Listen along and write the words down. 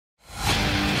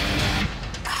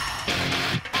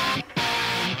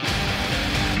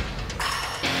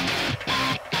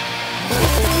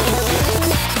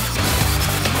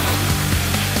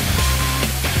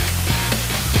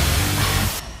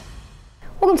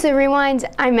to Rewind.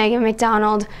 I'm Megan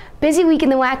McDonald. Busy week in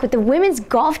the WAC with the Women's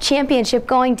Golf Championship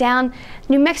going down.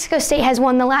 New Mexico State has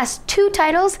won the last 2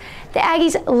 titles. The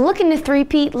Aggies looking to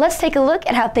three-peat. Let's take a look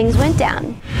at how things went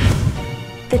down.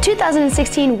 The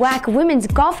 2016 WAC Women's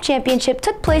Golf Championship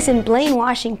took place in Blaine,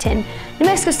 Washington. New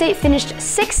Mexico State finished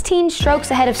 16 strokes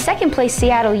ahead of second place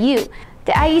Seattle U.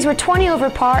 The Aggies were 20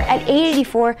 over par at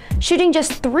 884, shooting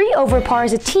just 3 over par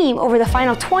as a team over the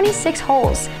final 26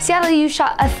 holes. Seattle U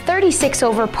shot a 36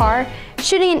 over par,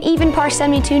 shooting an even par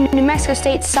 72. New Mexico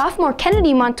State sophomore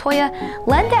Kennedy Montoya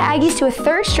led the Aggies to a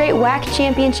 3rd straight WAC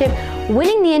championship,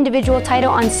 winning the individual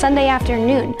title on Sunday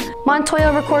afternoon.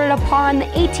 Montoya recorded a par on the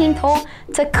 18th hole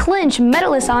to clinch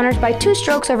medalist honors by 2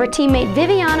 strokes over teammate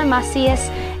Viviana Macias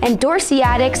and Dorsey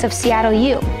Addix of Seattle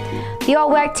U. The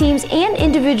all-WAC teams and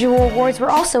individual awards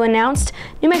were also announced.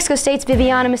 New Mexico State's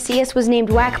Viviana Macias was named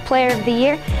WAC Player of the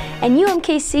Year, and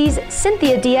UMKC's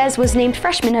Cynthia Diaz was named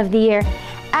Freshman of the Year.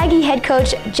 Aggie head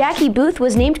coach Jackie Booth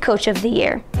was named Coach of the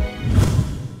Year.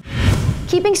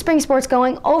 Keeping spring sports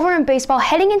going over in baseball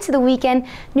heading into the weekend,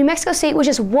 New Mexico State was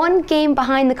just 1 game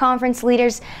behind the conference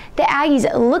leaders. The Aggies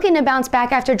looking to bounce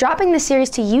back after dropping the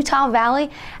series to Utah Valley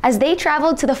as they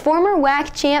traveled to the former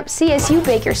WAC champ CSU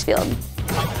Bakersfield.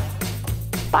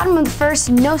 Bottom of the first,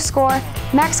 no score.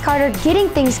 Max Carter getting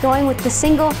things going with the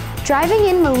single, driving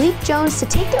in Malik Jones to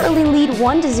take the early lead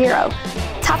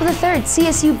 1-0. Top of the 3rd,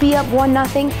 CSU be up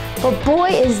 1-0, but boy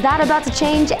is that about to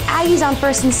change. Aggies on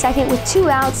 1st and 2nd with 2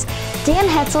 outs. Dan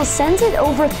Hetzel sends it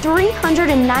over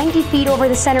 390 feet over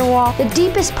the center wall, the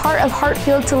deepest part of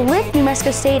Hartfield, to lift New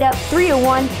Mexico State up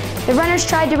 3-1. The runners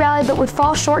tried to rally but would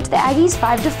fall short to the Aggies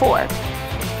 5-4.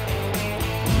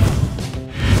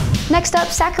 Next up,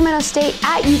 Sacramento State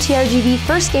at UTRGV,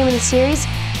 first game of the series.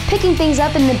 Picking things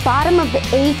up in the bottom of the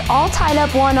 8th, all tied up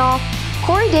 1-1.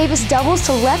 Corey Davis doubles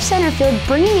to left center field,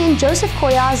 bringing in Joseph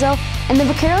Collazo, and the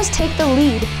Vaqueros take the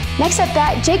lead. Next up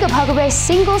that, Jacob Huckabee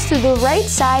singles through the right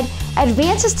side,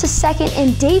 advances to 2nd,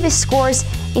 and Davis scores,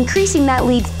 increasing that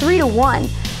lead 3-1.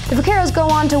 The Vaqueros go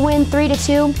on to win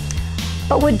 3-2,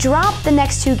 but would drop the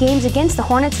next 2 games against the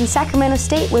Hornets, and Sacramento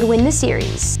State would win the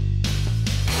series.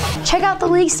 Check out the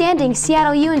league standings.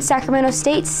 Seattle U and Sacramento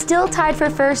State still tied for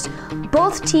 1st,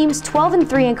 both teams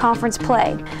 12-3 in conference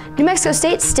play. New Mexico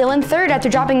State still in 3rd after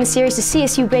dropping the series to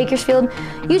CSU Bakersfield.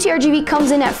 UTRGV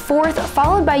comes in at 4th,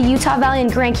 followed by Utah Valley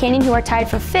and Grand Canyon, who are tied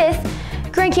for 5th.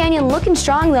 Grand Canyon looking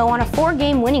strong though on a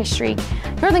 4-game winning streak.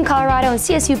 Northern Colorado and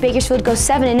CSU Bakersfield go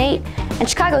 7-8, and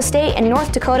Chicago State and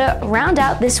North Dakota round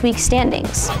out this week's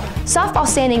standings. Softball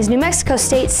standings, New Mexico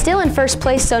State still in 1st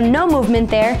place, so no movement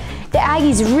there. The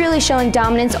Aggies really showing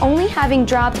dominance, only having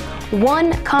dropped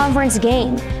 1 conference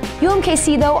game.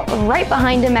 UMKC though right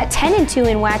behind them at 10-2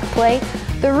 in WAC play.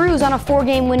 The Roos on a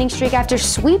 4-game winning streak after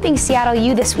sweeping Seattle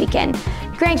U this weekend.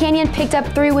 Grand Canyon picked up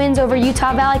 3 wins over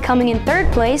Utah Valley, coming in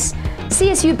 3rd place.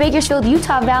 CSU Bakersfield,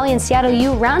 Utah Valley, and Seattle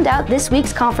U round out this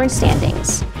week's conference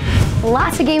standings.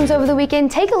 Lots of games over the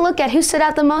weekend. Take a look at who stood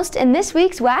out the most in this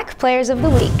week's WAC Players of the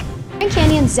Week. Grand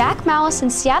Canyon's Zach Malice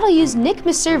and Seattle U's Nick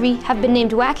Meservy have been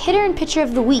named WAC Hitter and Pitcher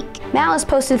of the Week. Malice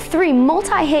posted 3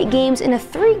 multi-hit games in a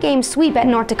 3-game sweep at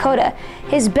North Dakota.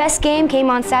 His best game came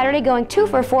on Saturday, going 2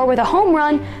 for 4 with a home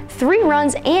run, 3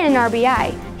 runs, and an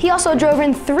RBI. He also drove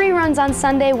in 3 runs on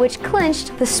Sunday, which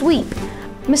clinched the sweep.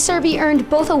 Meservy earned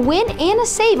both a win and a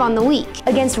save on the week.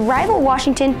 Against rival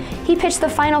Washington, he pitched the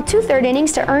final 2/3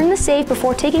 innings to earn the save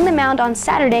before taking the mound on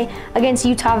Saturday against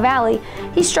Utah Valley.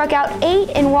 He struck out 8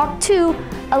 and walked 2,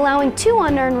 allowing 2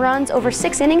 unearned runs over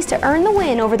 6 innings to earn the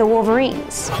win over the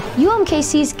Wolverines.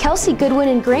 UMKC's Kelsey Goodwin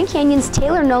and Grand Canyon's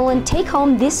Taylor Nolan take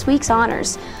home this week's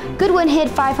honors. Goodwin hit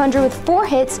 .500 with 4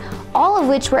 hits, all of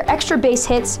which were extra base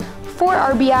hits, 4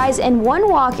 RBIs, and 1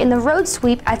 walk in the road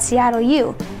sweep at Seattle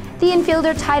U. The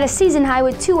infielder tied a season high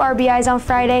with 2 RBIs on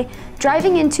Friday,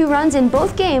 driving in 2 runs in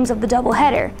both games of the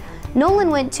doubleheader. Nolan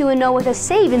went 2-0 with a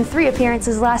save in 3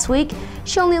 appearances last week.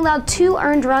 She only allowed 2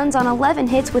 earned runs on 11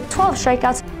 hits with 12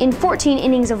 strikeouts in 14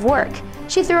 innings of work.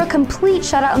 She threw a complete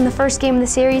shutout in the first game of the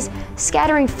series,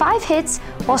 scattering 5 hits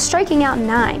while striking out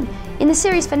 9. In the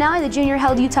series finale, the junior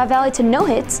held Utah Valley to no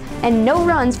hits and no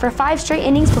runs for 5 straight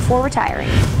innings before retiring.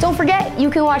 Don't forget,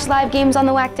 you can watch live games on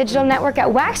the WAC Digital Network at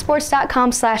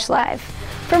wacsports.com/live.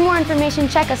 For more information,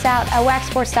 check us out at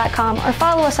wacsports.com or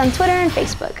follow us on Twitter and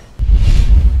Facebook.